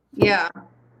Yeah,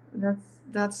 that's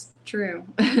that's true.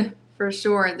 For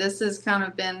sure. This has kind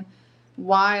of been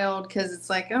wild because it's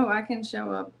like, oh, I can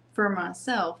show up for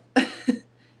myself,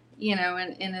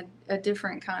 in a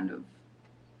different kind of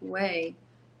way,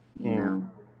 you mm, know.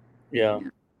 yeah, Yeah.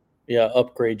 yeah,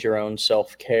 upgrade your own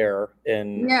self-care,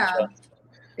 and Yeah, just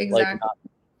like exactly.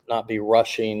 not be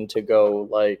rushing to go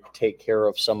like take care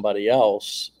of somebody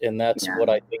else. And that's Yeah. what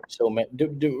I think so many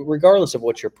do, regardless of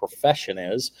what your profession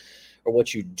is or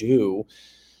what you do.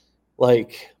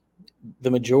 Like, the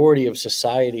majority of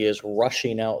society is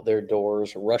rushing out their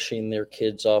doors, rushing their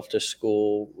kids off to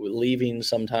school, leaving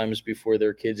sometimes before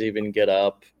their kids even get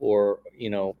up, or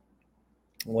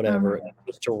whatever, Mhm.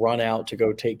 just to run out to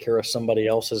go take care of somebody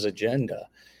else's agenda,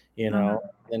 Mhm.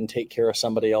 and take care of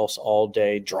somebody else all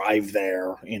day, drive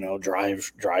there,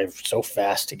 drive so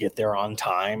fast to get there on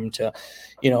time, to,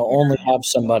 only Yeah. have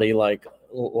somebody like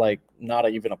not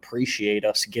even appreciate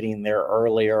us getting there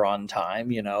earlier on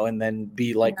time, and then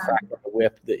be like Yeah. cracking the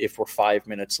whip that if we're 5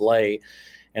 minutes late.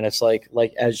 And it's like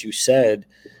as you said,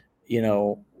 you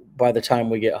know, by the time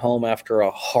we get home after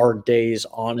a hard day's,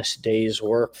 honest day's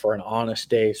work for an honest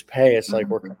day's pay, it's like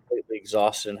we're Mhm. completely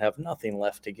exhausted and have nothing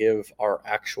left to give our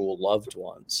actual loved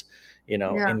ones,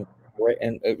 Yeah. and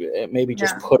maybe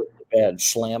just Yeah. put them to bed,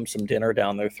 slam some dinner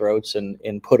down their throats, and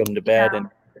put them to bed, Yeah. and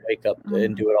wake up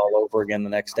and Mhm. do it all over again the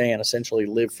next day, and essentially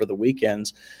live for the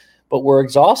weekends. But we're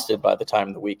exhausted by the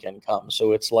time the weekend comes.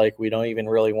 So it's like we don't even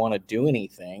really want to do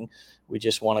anything. We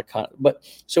just want to but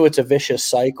so it's a vicious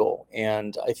cycle.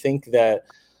 And I think that,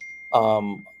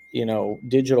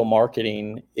 digital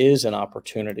marketing is an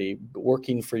opportunity.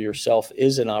 Working for yourself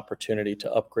is an opportunity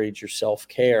to upgrade your self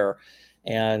care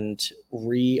and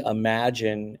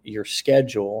reimagine your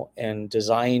schedule and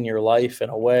design your life in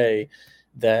a way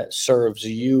that serves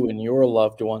you and your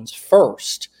loved ones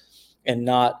first, and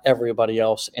not everybody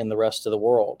else in the rest of the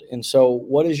world. And so,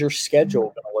 what is your schedule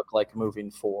Mhm. going to look like moving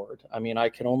forward? I mean, I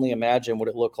can only imagine what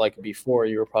it looked like before.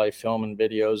 You were probably filming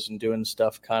videos and doing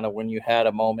stuff kind of when you had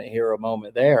a moment here, a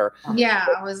moment there. Yeah,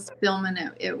 I was filming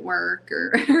it at work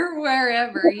or, or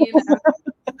wherever,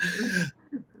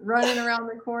 running around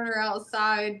the corner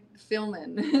outside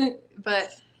filming.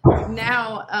 But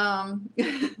now,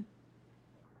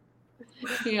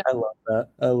 yeah, I love that.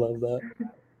 I love that.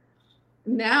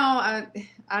 now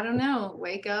I don't know,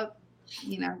 wake up,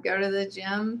 go to the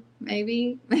gym,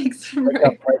 maybe make some Wake up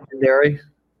breakfast. legendary.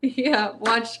 Yeah,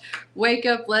 watch Wake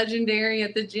Up Legendary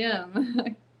at the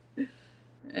gym.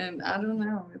 And I don't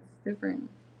know, it's different.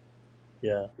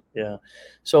 Yeah, yeah.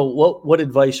 So, what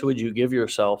advice would you give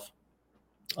yourself,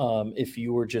 if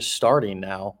you were just starting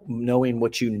now, knowing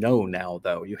what you know now?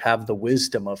 Though you have the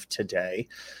wisdom of today,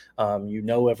 you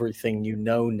know everything you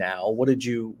know now. What did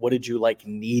you like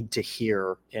need to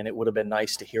hear? And it would have been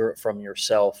nice to hear it from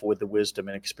yourself with the wisdom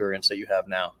and experience that you have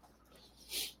now.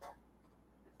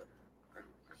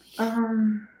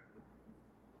 Um,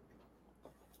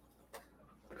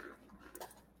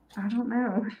 I don't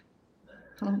know.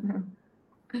 I don't know.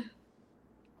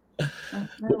 I don't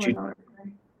know Would what you? I would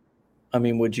say. I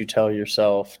mean, would you tell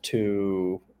yourself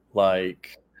to,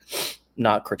 like,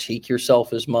 not critique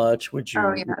yourself as much? Would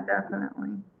Oh you? yeah,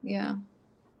 definitely. Yeah.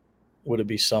 Would it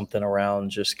be something around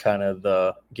just kind of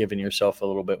the giving yourself a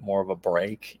little bit more of a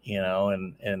break,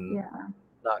 and Yeah.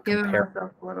 not Giving compare?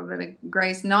 myself a little bit of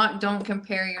grace. Not Don't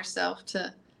compare yourself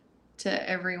to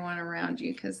everyone around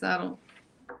you because that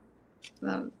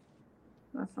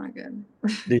that's not good.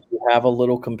 Did you have a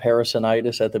little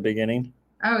comparisonitis at the beginning?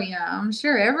 Oh yeah, I'm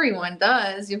sure everyone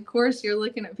does. Of course, you're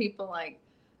looking at people like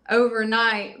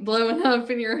overnight blowing up,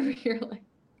 and you're over here like,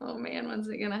 oh man, when's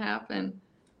it gonna happen?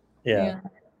 Yeah. Yeah.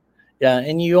 Yeah,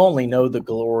 and you only know the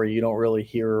glory, you don't really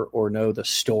hear or know the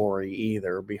story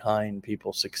either behind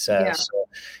people's Yeah. success. So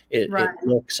it Right.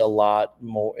 looks a lot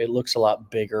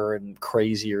bigger and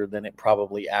crazier than it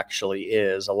probably actually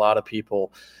is. A lot of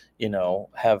people,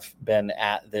 have been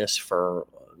at this for,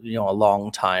 a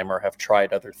long time or have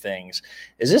tried other things.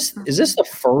 Is this the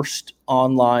first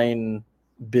online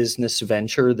business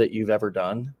venture that you've ever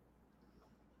done?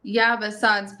 Yeah,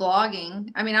 besides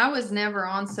blogging. I mean, I was never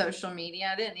on social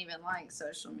media. I didn't even like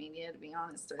social media, to be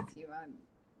honest with you.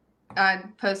 I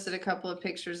posted a couple of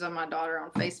pictures of my daughter on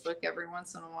Facebook every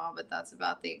once in a while, but that's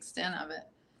about the extent of it.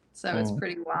 So it's Mm,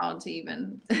 pretty wild to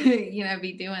even,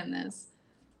 be doing this.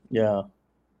 yeah.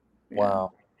 Yeah.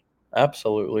 Wow.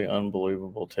 Absolutely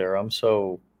unbelievable, Tara. I'm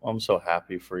so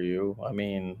happy for you. I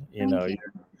mean, Thank you.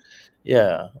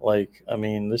 yeah, like, I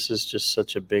mean, this is just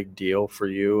such a big deal for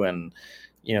you. And,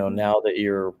 now that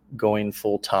you're going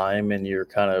full time and you're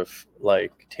kind of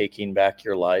like taking back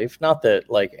your life, not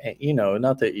that like,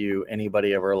 not that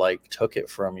anybody ever like took it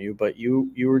from you, but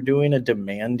you were doing a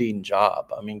demanding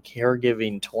job. I mean,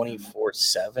 caregiving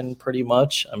 24/7 pretty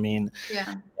much. I mean,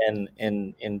 Yeah.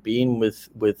 and being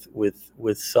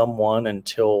with someone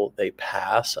until they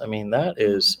pass. I mean, that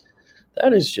is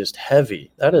just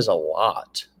heavy. That is a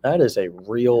lot. That is a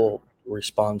real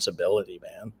responsibility,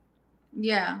 man.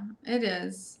 Yeah, it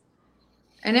is.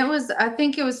 And I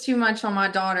think it was too much on my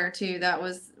daughter too. That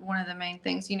was one of the main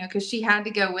things, because she had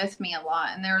to go with me a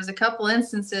lot. And there was a couple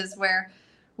instances where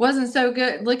wasn't so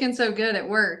good, looking so good at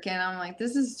work. And I'm like,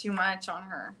 this is too much on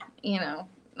her, not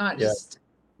Yeah. just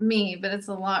me, but it's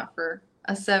a lot for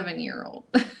a 7-year-old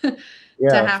to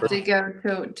Yeah, have for to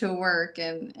go to work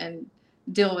and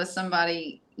deal with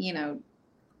somebody,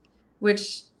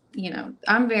 which,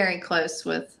 I'm very close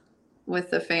with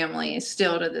the family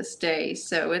still to this day.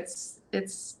 So it's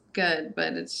good,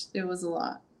 but it was a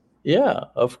lot. yeah,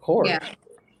 of Yeah. course.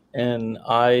 And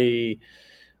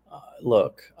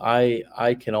look,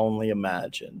 I can only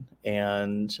imagine,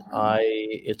 and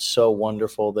it's so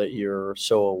wonderful that you're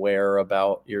so aware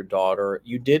about your daughter.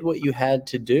 You did what you had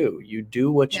to do. You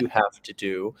do what Yeah. you have to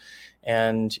do,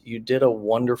 and you did a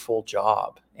wonderful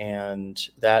job. And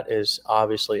that is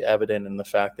obviously evident in the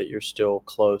fact that you're still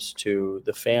close to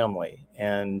the family.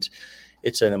 And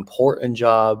it's an important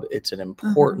job. It's an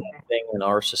important Mhm. thing in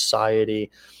our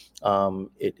society.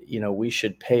 We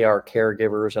should pay our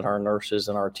caregivers and our nurses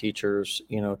and our teachers,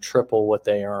 triple what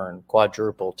they earn,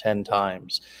 quadruple, 10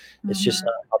 times. It's just Mhm.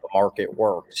 not how the market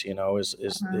works.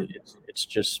 Mhm.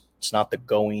 It's not the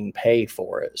going pay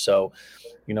for it. So,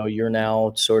 you're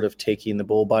now sort of taking the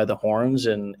bull by the horns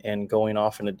and going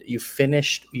off, and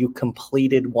you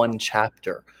completed one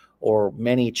chapter or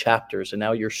many chapters, and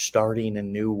now you're starting a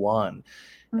new one.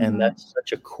 And Mhm. that's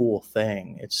such a cool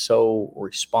thing. It's so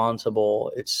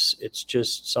responsible. It's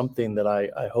just something that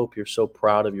I hope you're so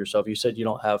proud of yourself. You said you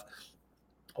don't have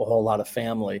a whole lot of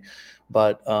family,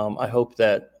 but I hope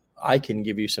that I can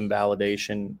give you some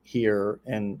validation here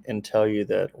and tell you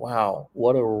that, wow,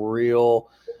 what a real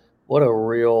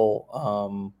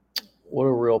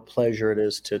pleasure it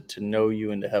is to know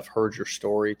you and to have heard your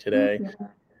story Thank today. you.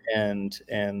 And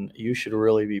you should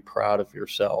really be proud of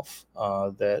yourself,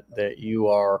 that you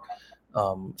are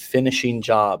finishing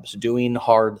jobs, doing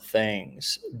hard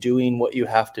things, doing what you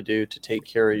have to do to take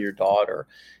care of your daughter,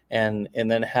 and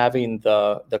then having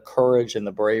the courage and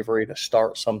the bravery to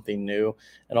start something new,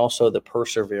 and also the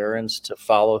perseverance to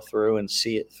follow through and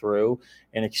see it through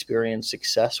and experience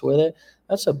success with it.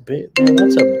 That is a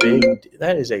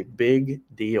big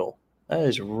deal. That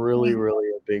is really, Thank really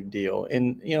a big deal.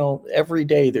 And, every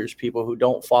day there's people who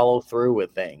don't follow through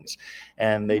with things,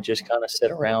 and they just kind of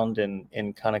sit around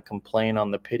and kind of complain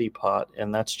on the pity pot.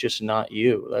 And that's just not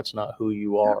you. That's not who you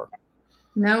you. are.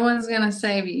 No one's gonna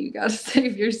save you. You got to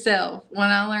save yourself. When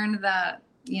I learned that,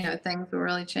 things will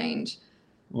really change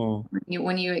Mm,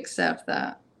 when you accept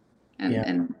that and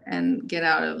yeah. and get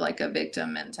out of like a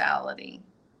victim mentality.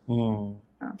 Mm.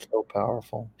 So, So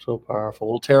powerful. So powerful.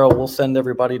 Well, Tara, we'll send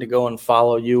everybody to go and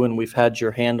follow you. And we've had your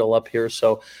handle up here.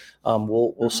 So we'll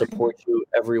all right. support you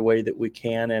every way that we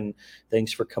can. And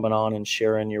thanks for coming on and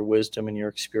sharing your wisdom and your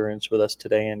experience with us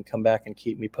today. And come back and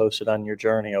keep me posted on your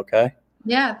journey. Okay.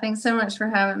 Yeah, thanks so much for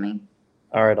having me.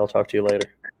 All right. I'll talk to you later.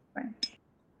 Bye.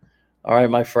 All right,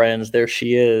 my friends, there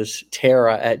she is,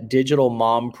 Tara at Digital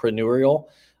Momprenurial.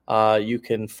 You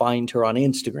can find her on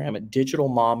Instagram at Digital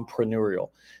Momprenurial.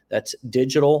 That's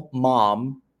Digital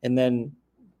Mom and then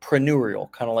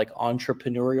Preneurial, kind of like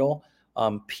entrepreneurial.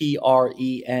 Preneurial,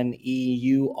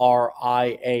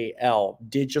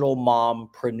 Digital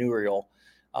Momprenurial,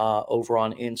 over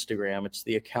on Instagram. It's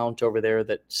the account over there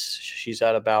that she's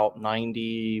at about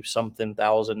 90 something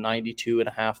thousand,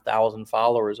 92,500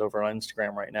 followers over on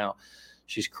Instagram right now.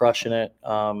 She's crushing it,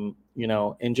 and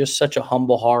just such a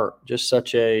humble heart, just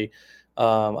such a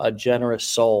generous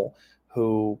soul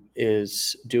who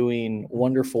is doing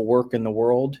wonderful work in the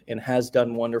world and has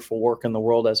done wonderful work in the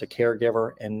world as a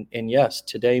caregiver. And yes,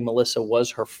 today Melissa was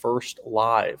her first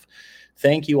live.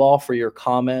 Thank you all for your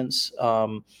comments.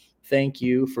 Thank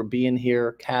you for being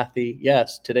here, Kathy.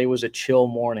 Yes, today was a chill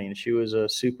morning. She was a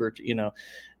super,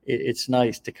 it's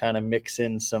nice to kind of mix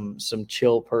in some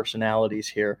chill personalities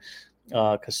here,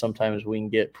 because sometimes we can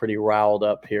get pretty riled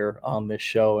up here on this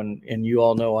show, and you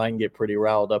all know I can get pretty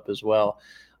riled up as well.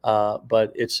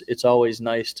 But it's always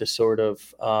nice to sort of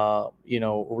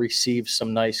receive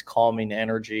some nice calming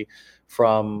energy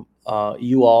from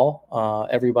you all.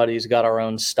 Everybody's got our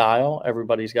own style.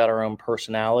 Everybody's got our own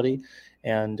personality.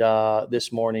 And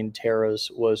this morning,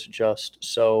 Tara's was just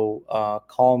so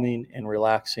calming and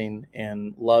relaxing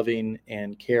and loving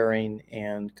and caring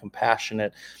and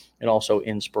compassionate and also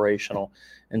inspirational.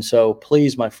 And so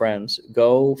please, my friends,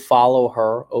 go follow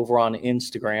her over on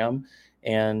Instagram.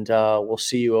 And we'll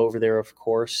see you over there, of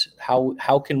course.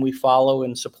 How can we follow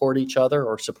and support each other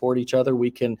or support each other? We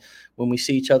can, when we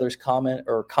see each other's comment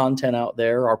or content out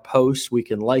there, our posts, we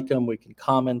can like them, we can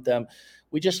comment them.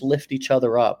 We just lift each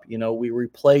other up. We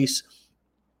replace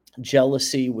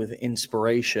jealousy with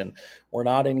inspiration. We're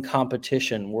not in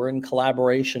competition. We're in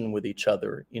collaboration with each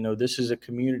other. This is a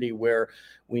community where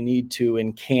we need to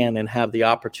and can and have the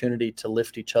opportunity to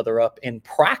lift each other up and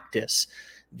practice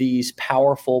these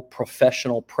powerful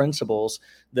professional principles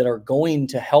that are going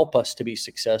to help us to be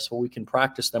successful. We can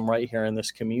practice them right here in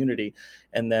this community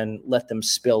and then let them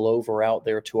spill over out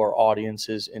there to our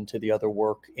audiences and to the other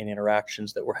work and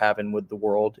interactions that we're having with the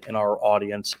world and our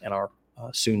audience and our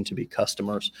soon-to-be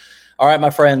customers. All right, my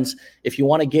friends, if you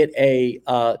want to get a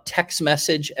text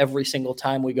message every single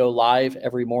time we go live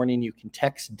every morning, you can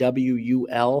text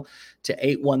WUL to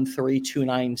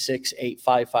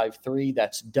 813-296-8553.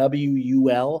 That's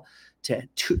WUL to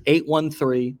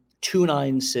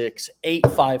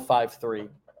 813-296-8553.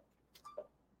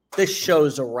 This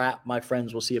show's a wrap, my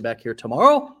friends. We'll see you back here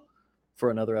tomorrow for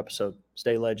another episode.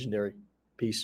 Stay legendary.